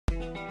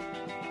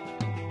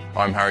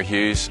I'm Harry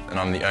Hughes, and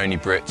I'm the only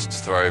Brit to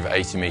throw over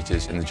 80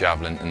 metres in the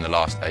Javelin in the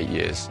last 8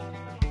 years.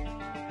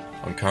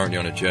 I'm currently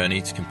on a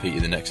journey to compete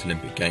in the next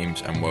Olympic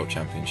Games and World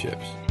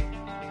Championships.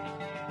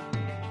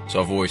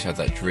 So I've always had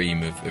that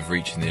dream of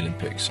reaching the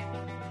Olympics.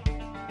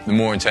 The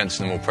more intense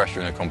and the more pressure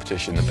in the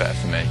competition, the better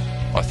for me.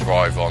 I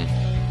thrive on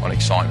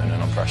excitement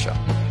and on pressure.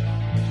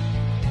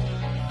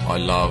 I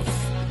love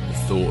the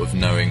thought of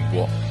knowing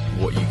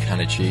what you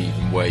can achieve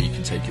and where you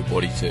can take your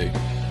body to.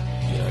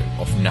 You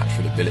know, off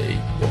natural ability,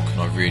 what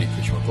can I really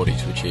push my body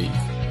to achieve?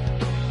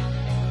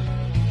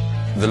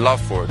 The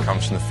love for it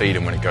comes from the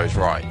feeling when it goes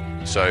right.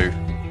 So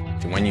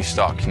when you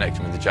start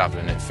connecting with the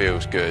Javelin, it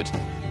feels good.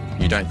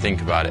 You don't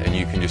think about it and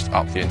you can just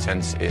up the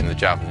intensity in the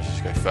Javelin,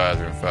 just go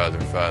further and further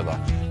and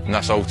further. And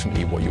that's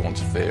ultimately what you want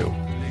to feel.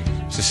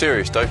 It's a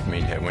serious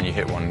dopamine hit when you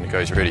hit one and it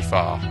goes really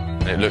far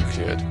and it looks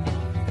good.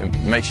 It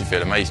makes you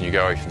feel amazing. You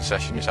go away from the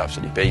session just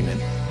absolutely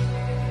beaming.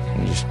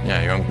 And just, you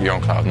know, you're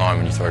on cloud nine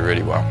when you throw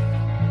really well.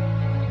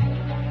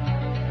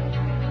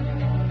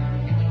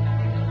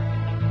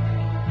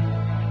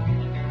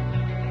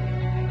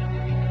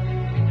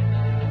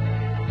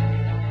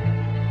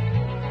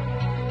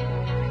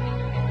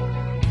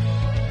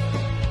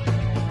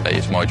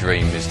 It's my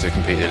dream is to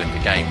compete at the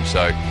Olympic Games, so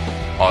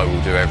I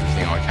will do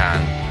everything I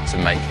can to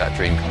make that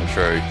dream come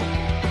true.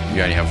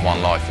 You only have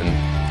one life, and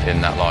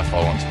in that life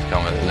I want to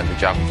become an Olympic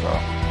javelin thrower.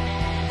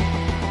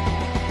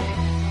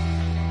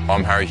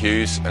 I'm Harry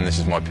Hughes, and this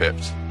is my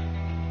Pipped.